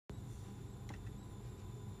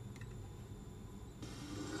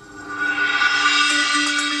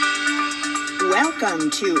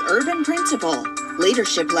Welcome to Urban Principal,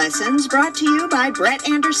 leadership lessons brought to you by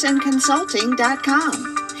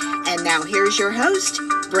BrettAndersonConsulting.com. And now here's your host,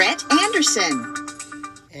 Brett Anderson.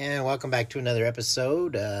 And welcome back to another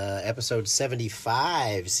episode, episode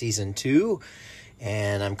 75, season 2.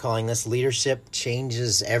 And I'm calling this Leadership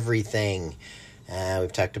Changes Everything.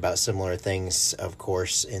 We've talked about similar things, of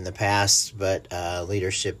course, in the past, but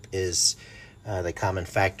leadership is the common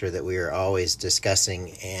factor that we are always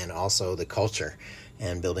discussing, and also the culture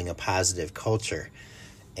and building a positive culture.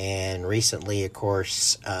 And recently, of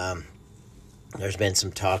course, there's been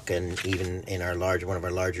some talk, and even in our one of our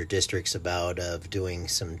larger districts, about doing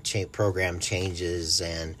some program changes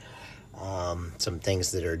and some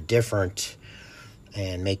things that are different,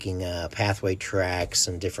 and making pathway tracks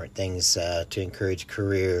and different things to encourage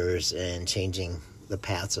careers and changing the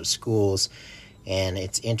paths of schools. And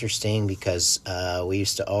it's interesting because we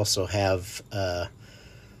used to also have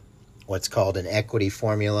what's called an equity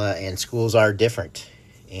formula, and schools are different.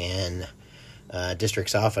 And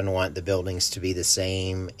districts often want the buildings to be the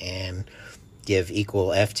same and give equal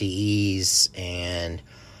FTEs and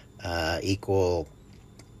equal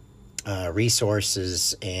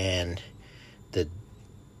resources. And the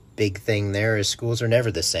big thing there is schools are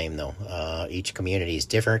never the same, though. Each community is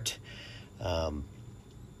different.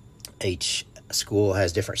 Each school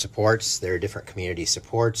has different supports. There are different community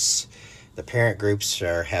supports. The parent groups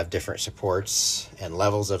have different supports and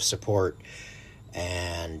levels of support,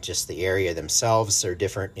 and just the area themselves are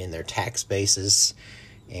different in their tax bases.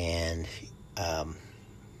 And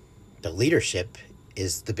the leadership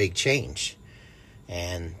is the big change,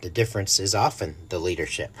 and the difference is often the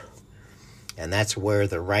leadership. And that's where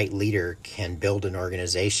the right leader can build an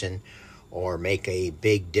organization or make a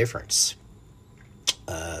big difference.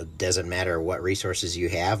 Doesn't matter what resources you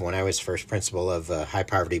have. When I was first principal of a high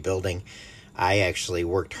poverty building, I actually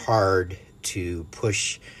worked hard to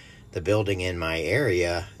push the building in my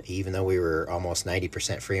area. Even though we were almost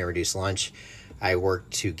 90% free and reduced lunch, I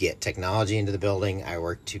worked to get technology into the building. I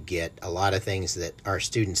worked to get a lot of things that our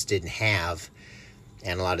students didn't have.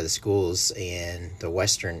 And a lot of the schools in the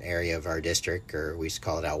western area of our district, or we used to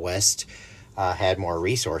call it out west, had more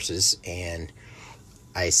resources. And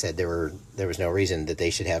I said there was no reason that they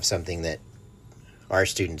should have something that our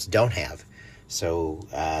students don't have. So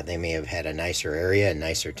they may have had a nicer area, a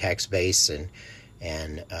nicer tax base, and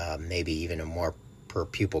maybe even a more per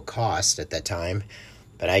pupil cost at that time.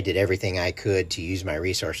 But I did everything I could to use my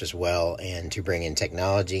resources well, and to bring in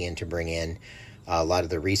technology, and to bring in a lot of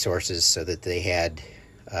the resources so that they had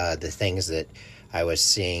the things that I was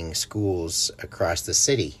seeing schools across the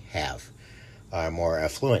city have, more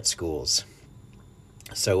affluent schools.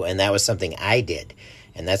 So, and that was something I did.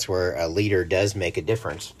 And that's where a leader does make a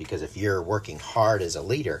difference, because if you're working hard as a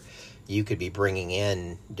leader, you could be bringing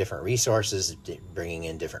in different resources, bringing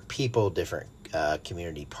in different people, different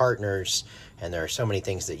community partners, and there are so many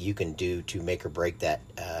things that you can do to make or break that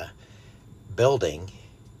building.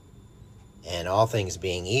 And all things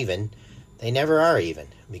being even, they never are even,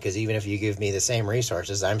 because even if you give me the same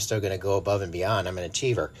resources, I'm still going to go above and beyond. I'm an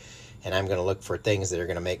achiever, and I'm going to look for things that are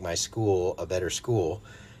going to make my school a better school,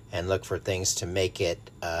 and look for things to make it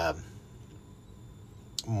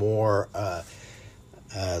more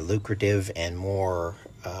lucrative and more,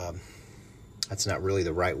 that's not really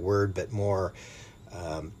the right word, but more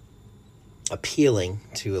appealing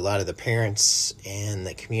to a lot of the parents and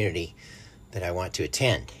the community that I want to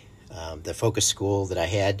attend. The focus school that I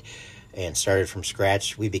had and started from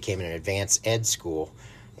scratch, we became an advanced ed school.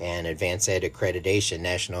 And advanced ed accreditation,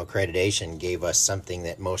 national accreditation, gave us something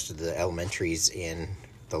that most of the elementaries in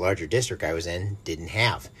the larger district I was in didn't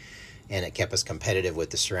have. And it kept us competitive with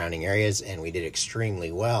the surrounding areas, and we did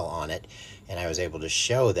extremely well on it. And I was able to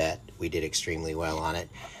show that we did extremely well on it.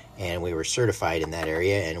 And we were certified in that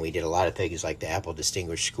area, and we did a lot of things like the Apple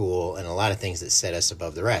Distinguished School, and a lot of things that set us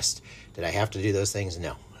above the rest. Did I have to do those things?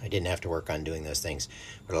 No, I didn't have to work on doing those things.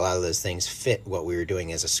 But a lot of those things fit what we were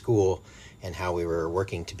doing as a school, and how we were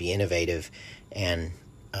working to be innovative, and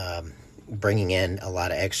bringing in a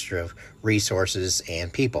lot of extra resources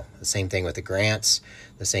and people. The same thing with the grants,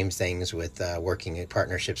 the same things with working in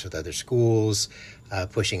partnerships with other schools,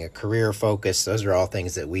 pushing a career focus. Those are all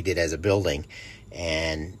things that we did as a building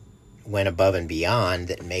and went above and beyond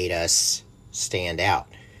that made us stand out.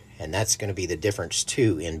 And that's going to be the difference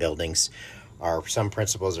too in buildings. Some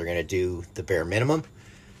principals are going to do the bare minimum,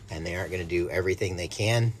 and they aren't going to do everything they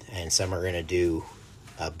can, and some are going to do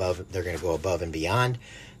they're going to go above and beyond.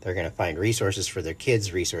 They're going to find resources for their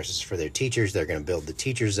kids, resources for their teachers. They're going to build the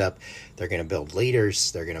teachers up. They're going to build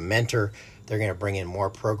leaders. They're going to mentor. They're going to bring in more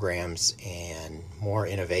programs and more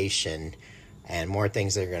innovation and more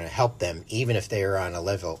things that are going to help them, even if they are on a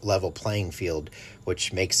level playing field,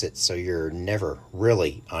 which makes it so you're never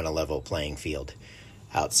really on a level playing field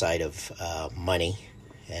outside of money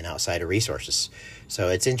and outside of resources. So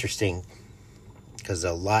it's interesting because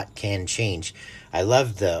a lot can change. I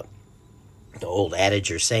love the old adage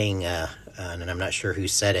or saying, and I'm not sure who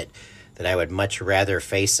said it, that I would much rather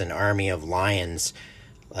face an army of lions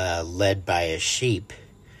led by a sheep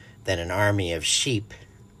than an army of sheep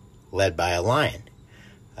led by a lion.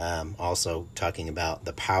 Also talking about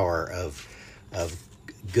the power of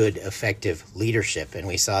good, effective leadership. And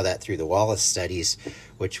we saw that through the Wallace studies,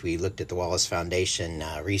 which we looked at the Wallace Foundation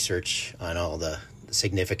research on all the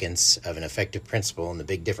significance of an effective principal and the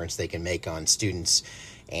big difference they can make on students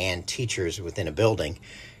and teachers within a building.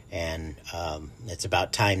 And it's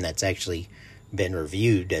about time that's actually been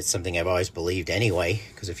reviewed. That's something I've always believed anyway,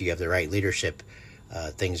 because if you have the right leadership,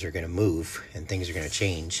 things are going to move and things are going to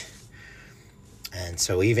change. And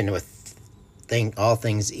so even with all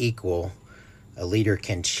things equal, a leader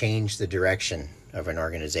can change the direction of an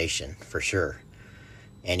organization for sure.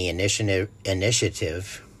 Any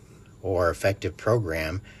initiative or effective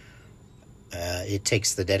program, it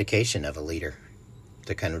takes the dedication of a leader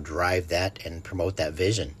to kind of drive that and promote that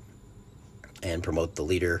vision and promote the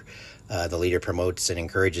leader. The leader promotes and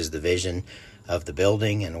encourages the vision of the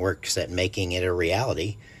building and works at making it a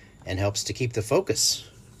reality and helps to keep the focus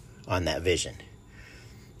on that vision.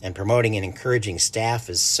 And promoting and encouraging staff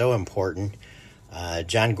is so important.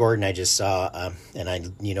 John Gordon, I just saw, and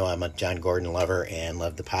I'm a John Gordon lover and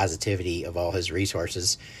love the positivity of all his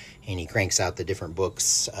resources. And he cranks out the different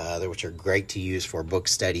books, which are great to use for book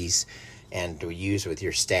studies and to use with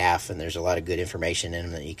your staff. And there's a lot of good information in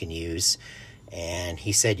them that you can use. And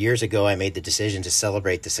he said, years ago, I made the decision to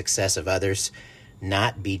celebrate the success of others,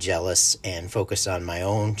 not be jealous, and focus on my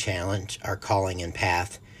own challenge, our calling and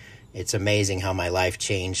path. It's amazing how my life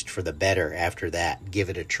changed for the better after that. Give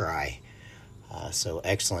it a try. So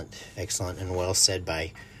excellent, and well said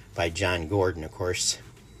by John Gordon, of course.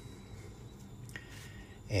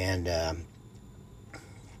 And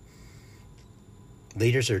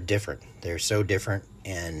leaders are different. They're so different,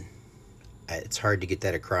 and it's hard to get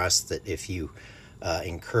that across, that if you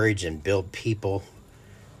encourage and build people,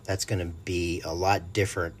 that's going to be a lot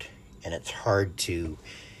different, and it's hard to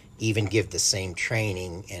even give the same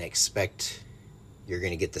training and expect you're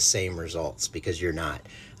going to get the same results, because you're not.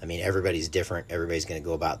 I mean, everybody's different. Everybody's going to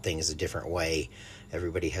go about things a different way.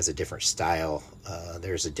 Everybody has a different style.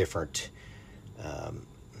 There's a different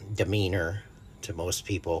demeanor to most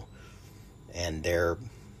people, and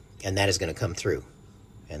that is going to come through,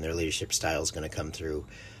 and their leadership style is going to come through,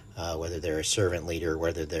 whether they're a servant leader,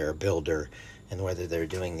 whether they're a builder, and whether they're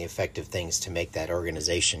doing the effective things to make that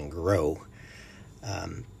organization grow.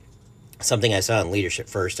 Something I saw in Leadership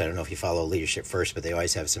First, I don't know if you follow Leadership First, but they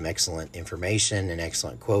always have some excellent information and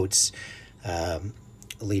excellent quotes.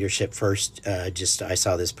 Leadership First, I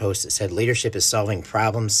saw this post that said, leadership is solving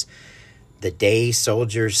problems. The day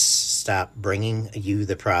soldiers stop bringing you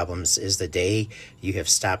the problems is the day you have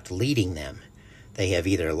stopped leading them. They have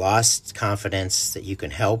either lost confidence that you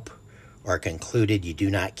can help or concluded you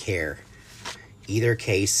do not care. Either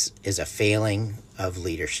case is a failing of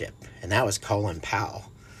leadership. And that was Colin Powell.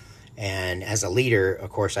 And as a leader, of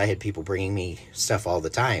course, I had people bringing me stuff all the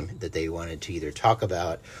time that they wanted to either talk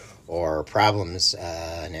about or problems.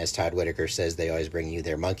 And as Todd Whitaker says, they always bring you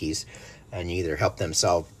their monkeys, and you either help them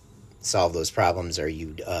solve those problems, or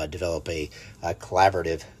you develop a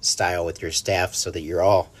collaborative style with your staff so that you're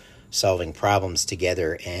all solving problems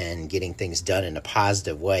together and getting things done in a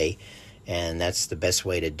positive way. And that's the best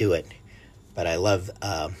way to do it. But I love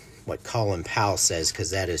what Colin Powell says, because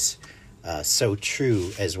that is so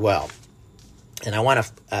true as well. And I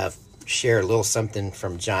want to share a little something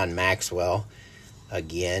from John Maxwell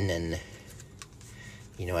again. And,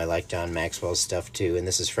 I like John Maxwell's stuff too. And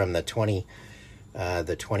this is from the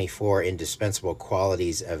 24 indispensable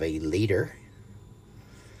qualities of a leader.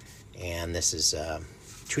 And this is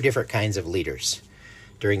two different kinds of leaders.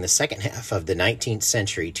 During the second half of the 19th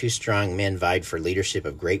century, two strong men vied for leadership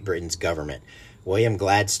of Great Britain's government, William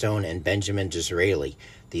Gladstone and Benjamin Disraeli.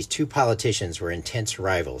 These two politicians were intense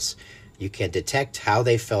rivals. You can detect how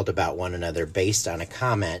they felt about one another based on a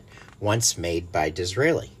comment once made by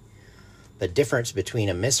Disraeli. The difference between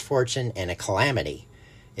a misfortune and a calamity.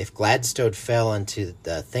 If Gladstone fell into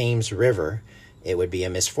the Thames River, it would be a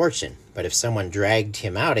misfortune, but if someone dragged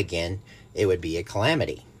him out again, it would be a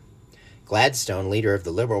calamity. Gladstone, leader of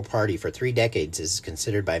the Liberal Party for 3 decades, is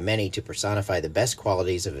considered by many to personify the best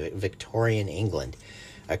qualities of Victorian England.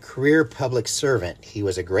 A career public servant, he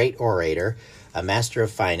was a great orator, a master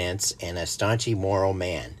of finance, and a staunchy moral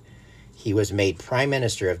man. He was made Prime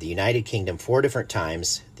Minister of the United Kingdom 4 different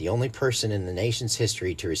times, the only person in the nation's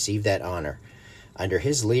history to receive that honor. Under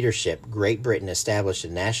his leadership, Great Britain established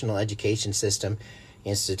a national education system,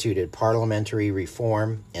 instituted parliamentary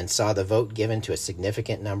reform, and saw the vote given to a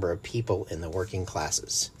significant number of people in the working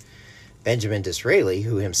classes. Benjamin Disraeli,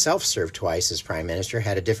 who himself served twice as Prime Minister,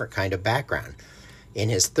 had a different kind of background. In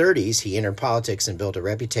his 30s, he entered politics and built a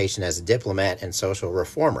reputation as a diplomat and social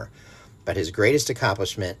reformer. But his greatest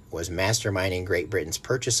accomplishment was masterminding Great Britain's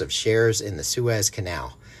purchase of shares in the Suez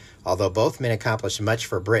Canal. Although both men accomplished much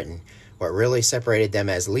for Britain, what really separated them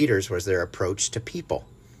as leaders was their approach to people.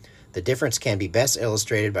 The difference can be best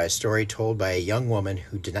illustrated by a story told by a young woman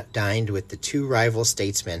who dined with the two rival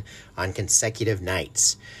statesmen on consecutive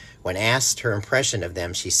nights. When asked her impression of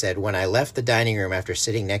them, she said, "When I left the dining room after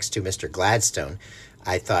sitting next to Mr. Gladstone,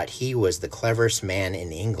 I thought he was the cleverest man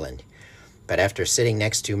in England. But after sitting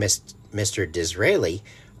next to Mr. Disraeli,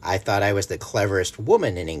 I thought I was the cleverest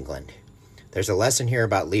woman in England." There's a lesson here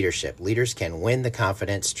about leadership. Leaders can win the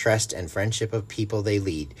confidence, trust, and friendship of people they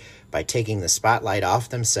lead by taking the spotlight off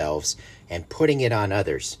themselves and putting it on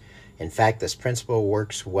others. In fact, this principle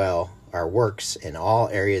works in all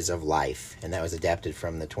areas of life. And that was adapted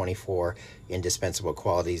from the 24 Indispensable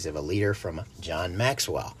Qualities of a Leader from John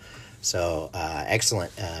Maxwell. So,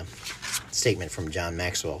 excellent statement from John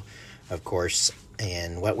Maxwell, of course.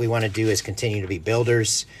 And what we want to do is continue to be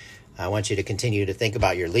builders. I want you to continue to think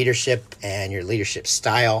about your leadership and your leadership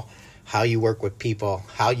style, how you work with people,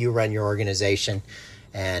 how you run your organization,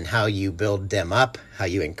 and how you build them up, how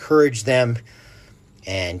you encourage them,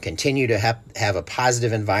 and continue to have a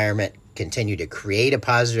positive environment, continue to create a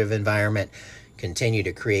positive environment, continue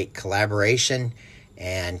to create collaboration,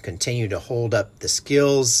 and continue to hold up the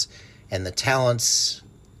skills and the talents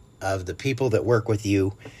of the people that work with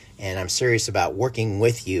you. And I'm serious about working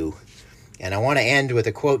with you. And I want to end with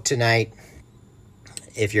a quote tonight.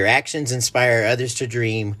 If your actions inspire others to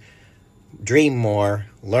dream more,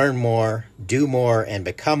 learn more, do more, and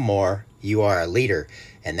become more, you are a leader.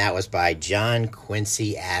 And that was by John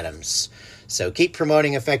Quincy Adams. So keep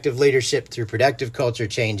promoting effective leadership through productive culture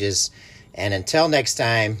changes. And until next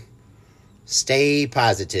time, stay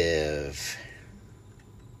positive.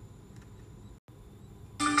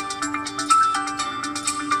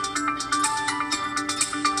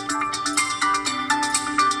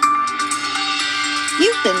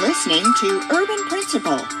 You've been listening to Urban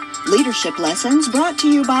Principle, leadership lessons brought to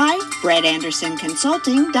you by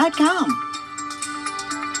BrettAndersonConsulting.com.